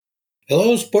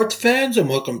Hello, sports fans, and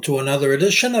welcome to another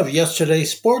edition of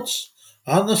Yesterday's Sports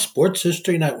on the Sports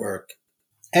History Network.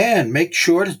 And make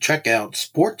sure to check out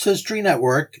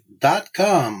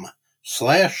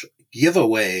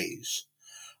sportshistorynetwork.com/giveaways.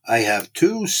 I have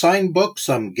two signed books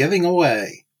I'm giving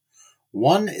away.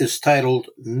 One is titled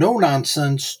No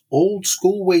Nonsense Old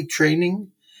School Weight Training,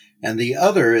 and the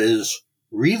other is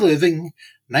Reliving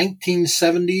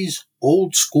 1970s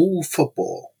Old School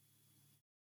Football.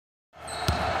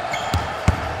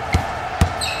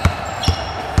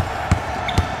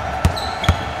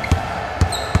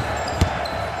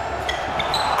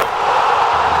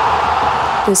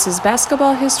 This is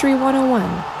Basketball History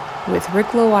 101 with Rick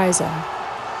Loiza.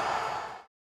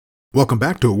 Welcome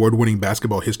back to Award-winning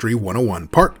Basketball History 101,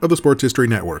 part of the Sports History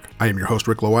Network. I am your host,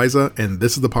 Rick Loiza, and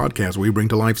this is the podcast where we bring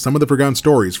to life some of the forgotten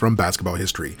stories from basketball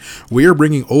history. We are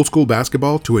bringing old school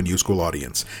basketball to a new school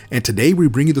audience, and today we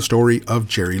bring you the story of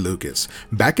Jerry Lucas.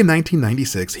 Back in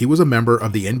 1996, he was a member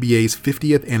of the NBA's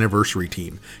 50th anniversary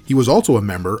team. He was also a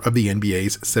member of the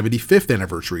NBA's 75th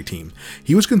anniversary team.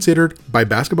 He was considered by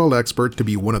basketball experts to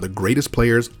be one of the greatest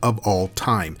players of all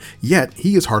time, yet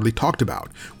he is hardly talked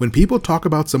about. When people talk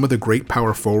about some of the great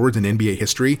power forwards in NBA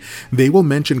history, they will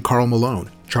mention Karl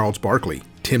Malone, Charles Barkley,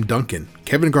 Tim Duncan,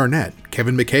 Kevin Garnett,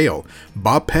 Kevin McHale,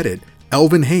 Bob Pettit,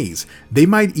 Elvin Hayes. They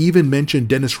might even mention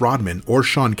Dennis Rodman or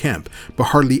Shawn Kemp, but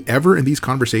hardly ever in these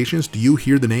conversations do you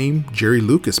hear the name Jerry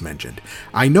Lucas mentioned.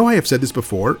 I know I have said this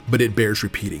before, but it bears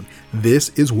repeating. This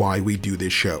is why we do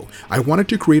this show. I wanted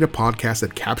to create a podcast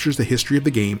that captures the history of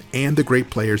the game and the great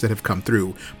players that have come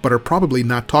through, but are probably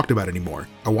not talked about anymore.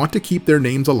 I want to keep their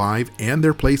names alive and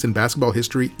their place in basketball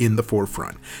history in the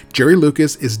forefront. Jerry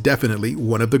Lucas is definitely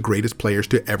one of the greatest players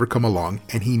to ever come along,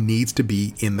 and he needs to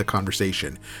be in the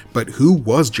conversation. But who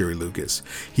was Jerry Lucas?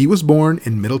 He was born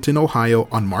in Middleton, Ohio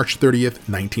on March 30th,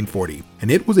 1940,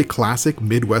 and it was a classic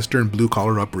Midwestern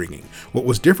blue-collar upbringing. What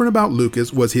was different about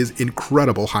Lucas was his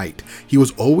incredible height. He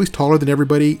was always taller than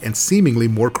everybody and seemingly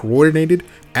more coordinated,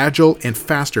 agile, and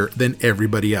faster than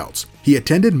everybody else. He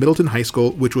attended Middleton High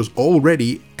School, which was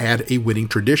already had a winning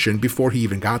tradition before he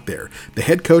even got there. The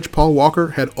head coach, Paul Walker,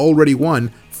 had already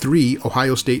won 3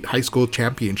 Ohio State high school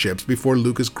championships before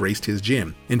Lucas graced his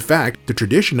gym. In fact, the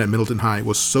tradition at Middleton High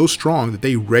was so strong that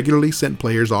they regularly sent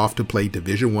players off to play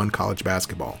Division I college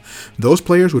basketball. Those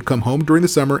players would come home during the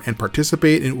summer and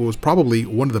participate in what was probably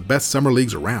one of the best summer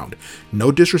leagues around.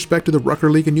 No disrespect to the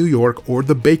Rucker League in New York or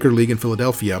the Baker League in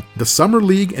Philadelphia, the Summer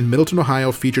League in Middleton,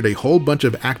 Ohio featured a whole bunch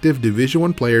of active Division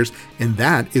I players, and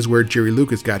that is where Jerry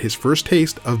Lucas got his first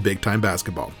taste of big-time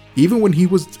basketball. Even when he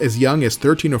was as young as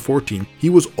 13 or 14, he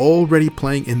was already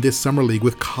playing in this summer league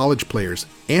with college players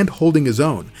and holding his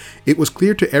own. It was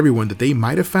clear to everyone that they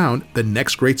might have found the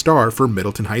next great star for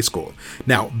Middleton High School.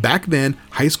 Now, back then,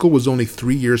 high school was only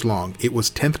 3 years long. It was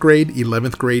 10th grade,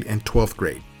 11th grade, and 12th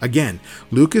grade. Again,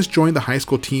 Lucas joined the high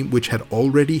school team which had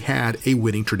already had a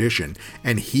winning tradition,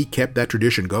 and he kept that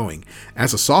tradition going.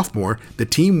 As a sophomore, the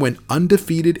team went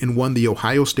undefeated and won the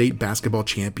Ohio State basketball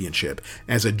championship.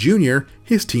 As a junior,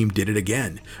 his team did it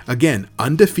again. Again,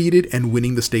 undefeated and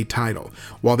winning the state title.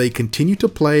 While they continued to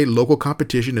play local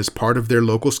competition as part of their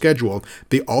local schedule,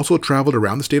 they also traveled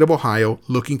around the state of Ohio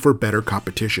looking for better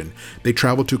competition. They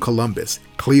traveled to Columbus,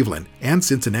 Cleveland, and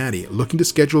Cincinnati looking to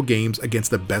schedule games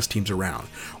against the best teams around.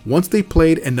 Once they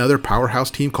played another powerhouse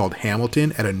team called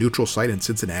Hamilton at a neutral site in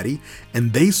Cincinnati,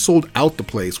 and they sold out the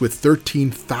place with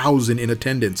 13,000 in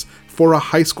attendance for a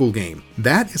high school game.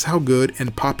 That is how good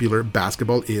and popular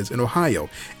basketball is in Ohio,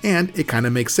 and it kind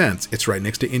of makes sense. It's right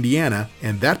next to Indiana,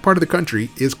 and that part of the country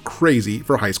is crazy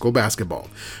for high school basketball.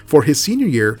 For his senior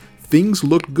year, things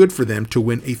looked good for them to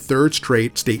win a third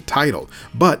straight state title,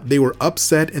 but they were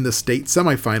upset in the state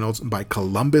semifinals by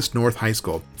Columbus North High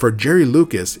School. For Jerry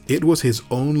Lucas, it was his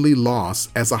only loss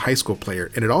as a high school player,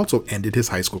 and it also ended his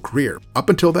high school career. Up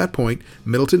until that point,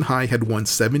 Middleton High had won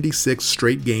 76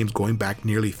 straight games going back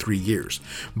nearly 3 years.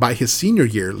 By his senior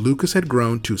year, Lucas had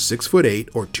grown to 6'8"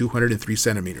 or 203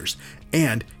 centimeters,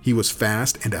 and he was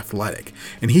fast and athletic,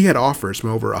 and he had offers from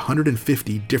over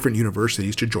 150 different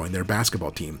universities to join their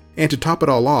basketball team. And to top it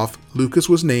all off, Lucas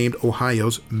was named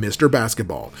Ohio's Mr.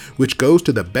 Basketball, which goes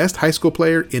to the best high school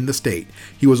player in the state.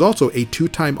 He was also a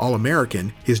 2-time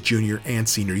All-American his junior and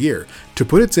senior year. To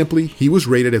put it simply, he was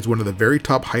rated as one of the very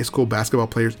top high school basketball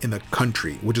players in the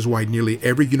country, which is why nearly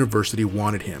every university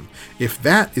wanted him. If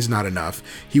that is not enough,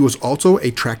 he was also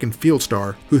a track and field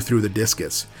star who threw the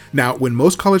discus. Now, when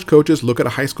most college coaches look at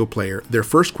a high school player, their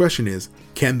first question is,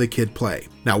 can the kid play?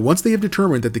 Now, once they have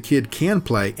determined that the kid can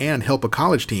play and help a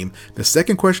college team, the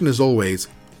second question is always,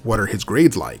 what are his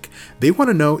grades like? They want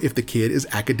to know if the kid is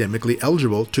academically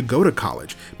eligible to go to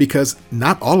college, because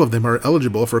not all of them are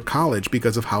eligible for college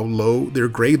because of how low their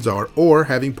grades are or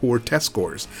having poor test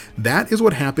scores. That is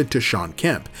what happened to Shawn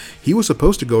Kemp. He was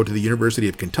supposed to go to the University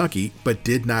of Kentucky, but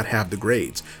did not have the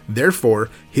grades. Therefore,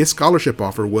 his scholarship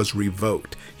offer was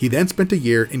revoked. He then spent a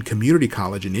year in community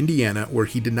college in Indiana where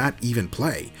he did not even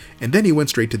play, and then he went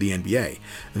straight to the NBA.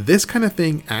 This kind of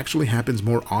thing actually happens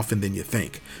more often than you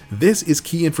think. This is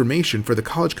key information for the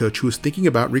college coach who is thinking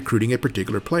about recruiting a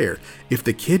particular player. If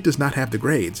the kid does not have the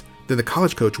grades, then the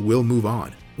college coach will move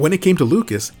on. When it came to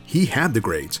Lucas, he had the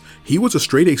grades. He was a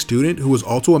straight-A student who was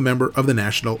also a member of the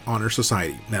National Honor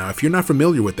Society. Now, if you're not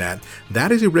familiar with that,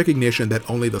 that is a recognition that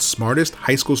only the smartest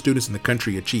high school students in the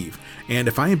country achieve. And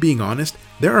if I am being honest,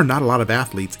 there are not a lot of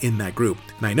athletes in that group.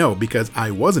 And I know because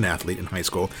I was an athlete in high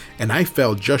school, and I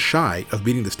fell just shy of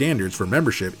meeting the standards for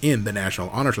membership in the National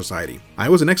Honor Society. I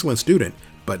was an excellent student,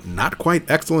 but not quite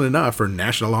excellent enough for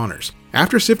national honors.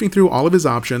 After sifting through all of his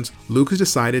options, Lucas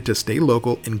decided to stay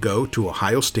local and go to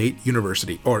Ohio State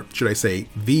University, or should I say,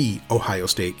 the Ohio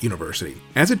State University.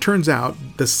 As it turns out,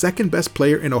 the second best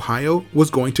player in Ohio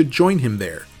was going to join him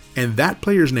there, and that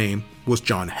player's name was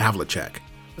John Havlicek.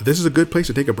 This is a good place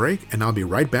to take a break, and I'll be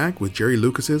right back with Jerry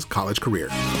Lucas's college career.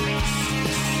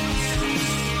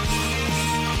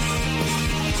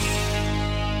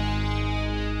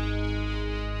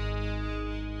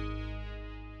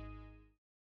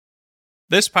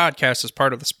 This podcast is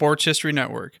part of the Sports History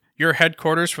Network, your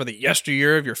headquarters for the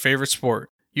yesteryear of your favorite sport.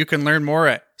 You can learn more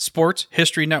at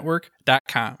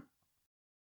sportshistorynetwork.com.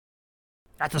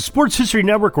 At the Sports History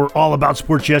Network, we're all about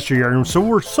sports yesteryear, and so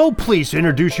we're so pleased to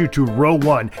introduce you to Row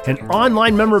One, an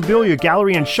online memorabilia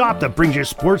gallery and shop that brings your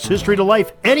sports history to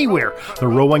life anywhere. The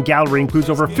Row One gallery includes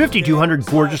over 5,200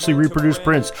 gorgeously reproduced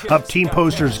prints of team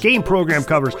posters, game program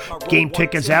covers, game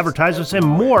tickets, advertisements, and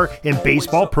more in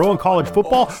baseball, pro and college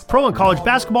football, pro and college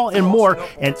basketball, and more.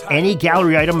 And any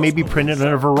gallery item may be printed in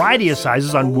a variety of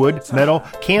sizes on wood, metal,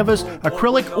 canvas,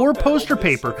 acrylic, or poster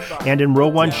paper. And in Row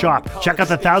One shop, check out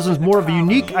the thousands more of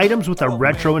unique items with the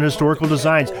retro and historical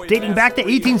designs dating back to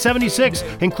 1876,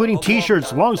 including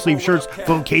t-shirts, long sleeve shirts,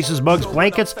 phone cases, mugs,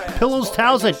 blankets, pillows,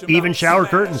 towels, and even shower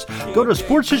curtains. Go to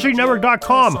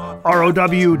sportshistorynetwork.com,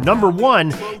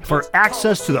 ROW1, for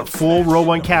access to the full Row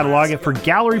One catalog and for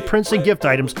gallery prints and gift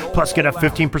items, plus get a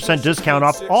 15% discount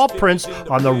off all prints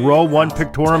on the Row One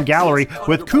Pictorium Gallery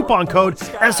with coupon code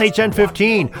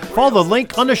SHN15. Follow the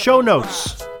link on the show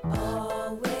notes.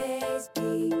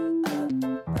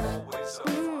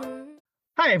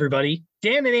 Hi, everybody.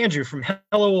 Dan and Andrew from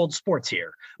Hello Old Sports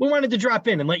here. We wanted to drop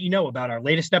in and let you know about our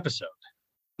latest episode.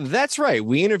 That's right.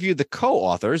 We interviewed the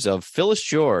co-authors of Phyllis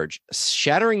George,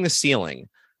 Shattering the Ceiling,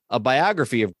 a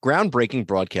biography of groundbreaking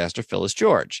broadcaster Phyllis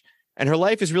George. And her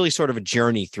life is really sort of a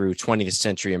journey through 20th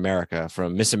century America,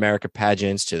 from Miss America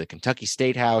pageants to the Kentucky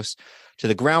State House to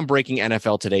the groundbreaking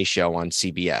NFL Today show on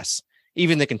CBS,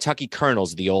 even the Kentucky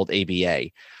Colonels of the old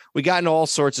ABA. We got into all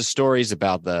sorts of stories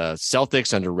about the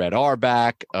Celtics under Red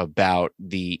Auerbach, about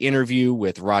the interview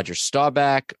with Roger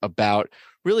Staubach, about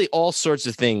really all sorts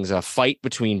of things, a fight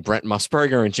between Brent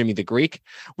Musburger and Jimmy the Greek.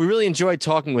 We really enjoyed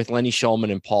talking with Lenny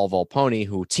Shulman and Paul Volpone,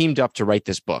 who teamed up to write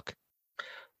this book.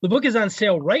 The book is on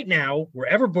sale right now,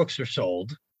 wherever books are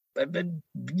sold.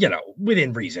 You know,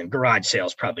 within reason. Garage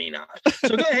sales, probably not.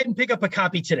 So go ahead and pick up a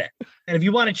copy today. And if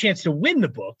you want a chance to win the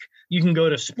book, you can go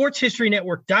to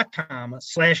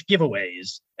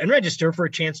sportshistorynetwork.com/giveaways and register for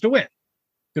a chance to win.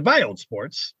 Goodbye, old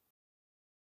sports.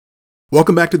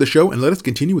 Welcome back to the show, and let us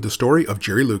continue with the story of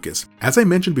Jerry Lucas. As I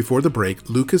mentioned before the break,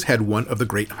 Lucas had one of the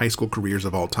great high school careers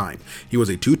of all time. He was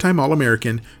a two-time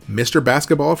All-American, Mr.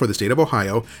 Basketball for the state of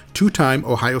Ohio, two-time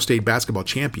Ohio State basketball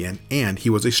champion, and he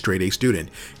was a straight-A student.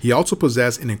 He also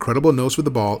possessed an incredible nose for the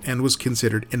ball and was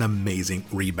considered an amazing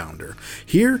rebounder.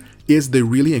 Here is the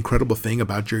really incredible thing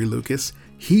about Jerry Lucas.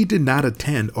 He did not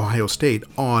attend Ohio State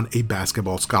on a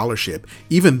basketball scholarship,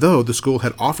 even though the school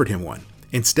had offered him one.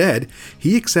 Instead,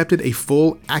 he accepted a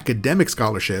full academic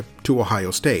scholarship to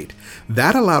Ohio State.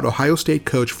 That allowed Ohio State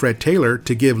coach Fred Taylor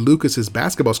to give Lucas's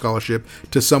basketball scholarship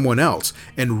to someone else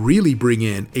and really bring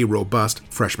in a robust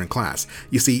freshman class.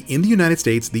 You see, in the United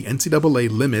States, the NCAA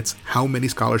limits how many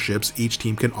scholarships each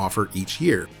team can offer each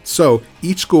year. So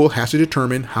each school has to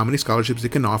determine how many scholarships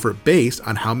it can offer based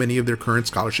on how many of their current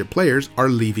scholarship players are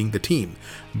leaving the team.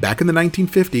 Back in the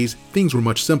 1950s, things were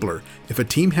much simpler. If a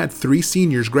team had 3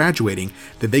 seniors graduating,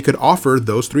 then they could offer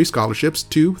those 3 scholarships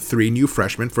to 3 new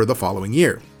freshmen for the following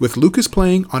year. With Lucas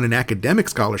playing on an academic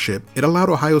scholarship, it allowed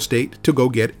Ohio State to go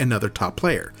get another top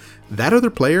player. That other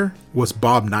player was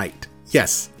Bob Knight.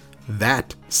 Yes,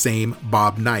 that same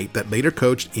Bob Knight that later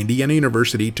coached Indiana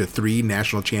University to 3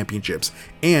 national championships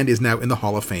and is now in the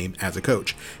Hall of Fame as a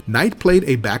coach. Knight played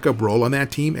a backup role on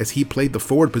that team as he played the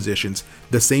forward positions,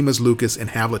 the same as Lucas and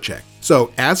Havlicek.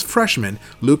 So, as freshmen,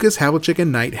 Lucas, Havlicek,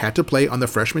 and Knight had to play on the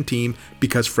freshman team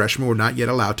because freshmen were not yet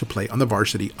allowed to play on the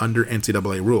varsity under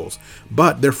NCAA rules.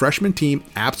 But their freshman team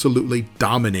absolutely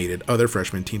dominated other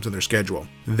freshman teams on their schedule.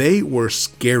 They were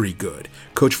scary good.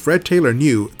 Coach Fred Taylor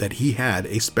knew that he had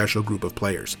a special group of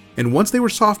players. And once they were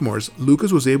sophomores,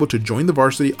 Lucas was able to join the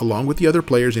varsity along with the other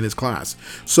players in his class.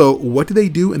 So, what did they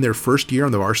do in their first year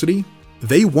on the varsity?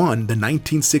 They won the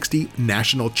 1960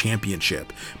 National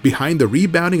Championship. Behind the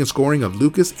rebounding and scoring of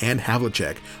Lucas and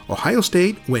Havlicek, Ohio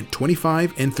State went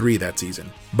 25-3 that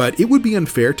season. But it would be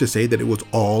unfair to say that it was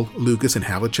all Lucas and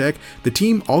Havlicek. The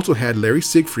team also had Larry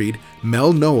Siegfried,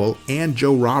 Mel Noel, and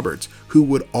Joe Roberts, who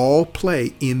would all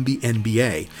play in the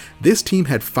NBA. This team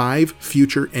had 5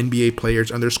 future NBA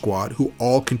players on their squad who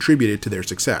all contributed to their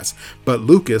success, but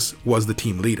Lucas was the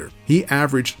team leader. He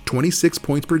averaged 26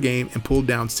 points per game and pulled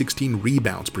down 16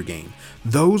 rebounds per game.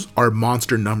 Those are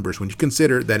monster numbers when you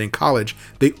consider that in college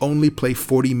they only play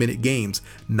 40-minute games,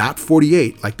 not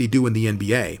 48 like they do in the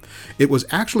NBA. It was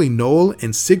actually Noel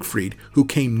and Siegfried who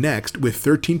came next with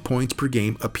 13 points per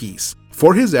game apiece.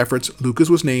 For his efforts, Lucas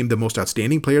was named the most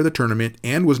outstanding player of the tournament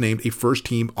and was named a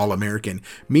first-team All-American,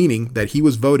 meaning that he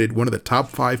was voted one of the top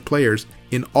 5 players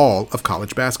in all of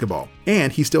college basketball.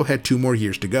 And he still had 2 more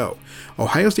years to go.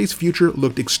 Ohio State's future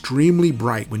looked extremely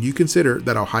bright when you consider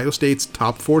that Ohio State's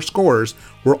top 4 scorers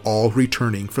were all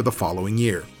returning for the following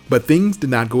year. But things did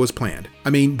not go as planned. I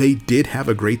mean, they did have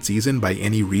a great season by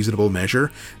any reasonable measure.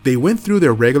 They went through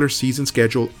their regular season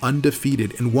schedule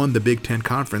undefeated and won the Big Ten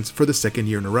Conference for the 2nd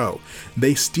year in a row.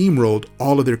 They steamrolled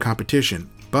all of their competition,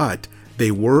 but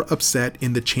they were upset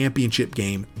in the championship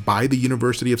game by the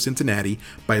University of Cincinnati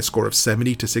by a score of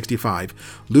 70-65.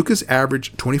 Lucas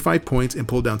averaged 25 points and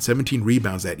pulled down 17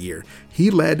 rebounds that year.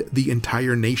 He led the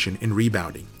entire nation in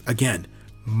rebounding. Again,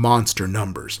 monster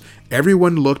numbers.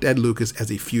 Everyone looked at Lucas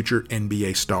as a future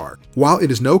NBA star. While it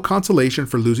is no consolation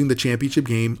for losing the championship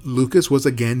game, Lucas was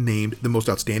again named the most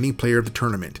outstanding player of the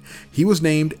tournament. He was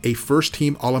named a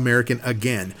first-team All-American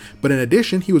again, but in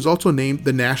addition, he was also named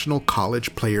the National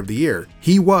College Player of the Year.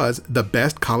 He was the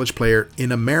best college player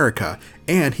in America,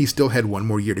 and he still had 1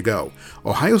 more year to go.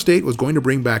 Ohio State was going to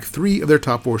bring back 3 of their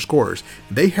top 4 scorers.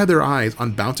 They had their eyes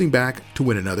on bouncing back to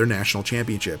win another national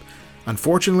championship.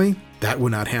 Unfortunately, that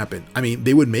would not happen. I mean,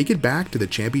 they would make it back to the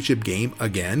championship game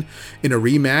again in a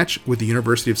rematch with the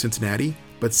University of Cincinnati,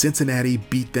 but Cincinnati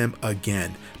beat them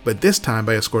again, but this time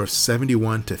by a score of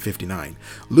 71-59.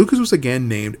 Lucas was again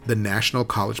named the National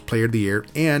College Player of the Year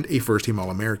and a first-team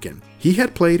All-American. He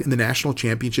had played in the national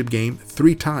championship game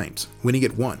 3 times, winning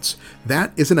it once.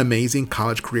 That is an amazing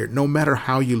college career, no matter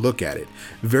how you look at it.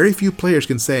 Very few players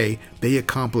can say they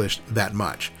accomplished that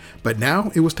much. But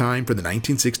now it was time for the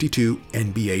 1962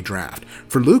 NBA draft.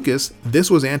 For Lucas, this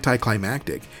was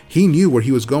anticlimactic. He knew where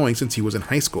he was going since he was in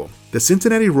high school. The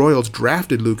Cincinnati Royals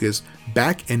drafted Lucas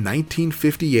back in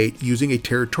 1958 using a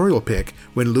territorial pick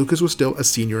when Lucas was still a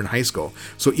senior in high school.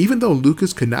 So even though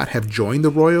Lucas could not have joined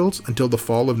the Royals until the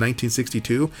fall of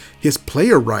 1962, his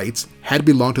player rights had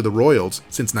belonged to the Royals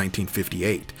since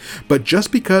 1958. But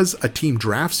just because a team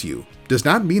drafts you does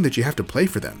not mean that you have to play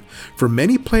for them. For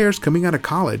many players coming out of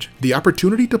college, the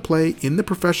opportunity to play in the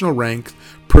professional ranks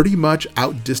pretty much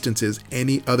outdistances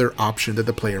any other option that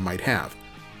the player might have.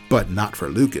 But not for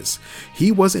Lucas.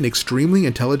 He was an extremely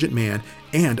intelligent man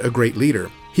and a great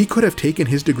leader. He could have taken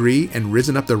his degree and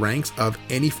risen up the ranks of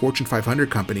any Fortune 500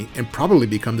 company and probably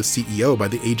become the CEO by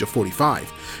the age of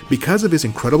 45. Because of his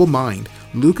incredible mind,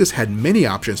 Lucas had many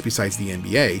options besides the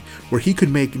NBA, where he could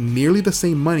make nearly the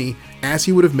same money as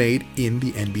he would have made in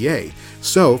the NBA.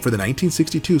 So for the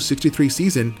 1962-63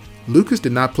 season, Lucas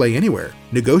did not play anywhere.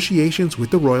 Negotiations with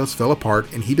the Royals fell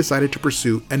apart and he decided to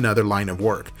pursue another line of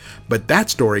work. But that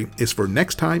story is for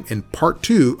next time in part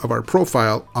 2 of our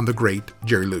profile on the great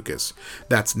Jerry Lucas.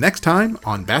 That's next time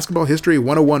on Basketball History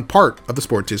 101, part of the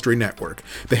Sports History Network,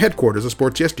 the headquarters of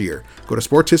Sports Yesteryear. Go to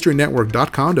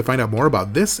sportshistorynetwork.com to find out more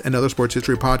about this and other sports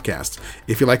history podcasts.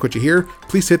 If you like what you hear,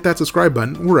 please hit that subscribe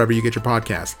button wherever you get your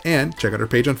podcasts, and check out our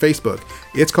page on Facebook.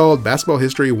 It's called Basketball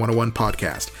History 101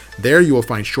 Podcast. There you will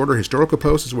find shorter historical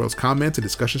posts as well as comments and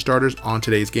discussion starters on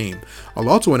today's game. I'll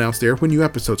also announce there when new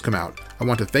episodes come out. I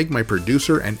want to thank my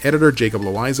producer and editor, Jacob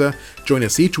Loaiza. Join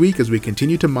us each week as we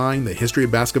continue to mine the history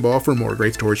of basketball for more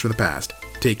great stories from the past.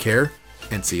 Take care,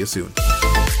 and see you soon.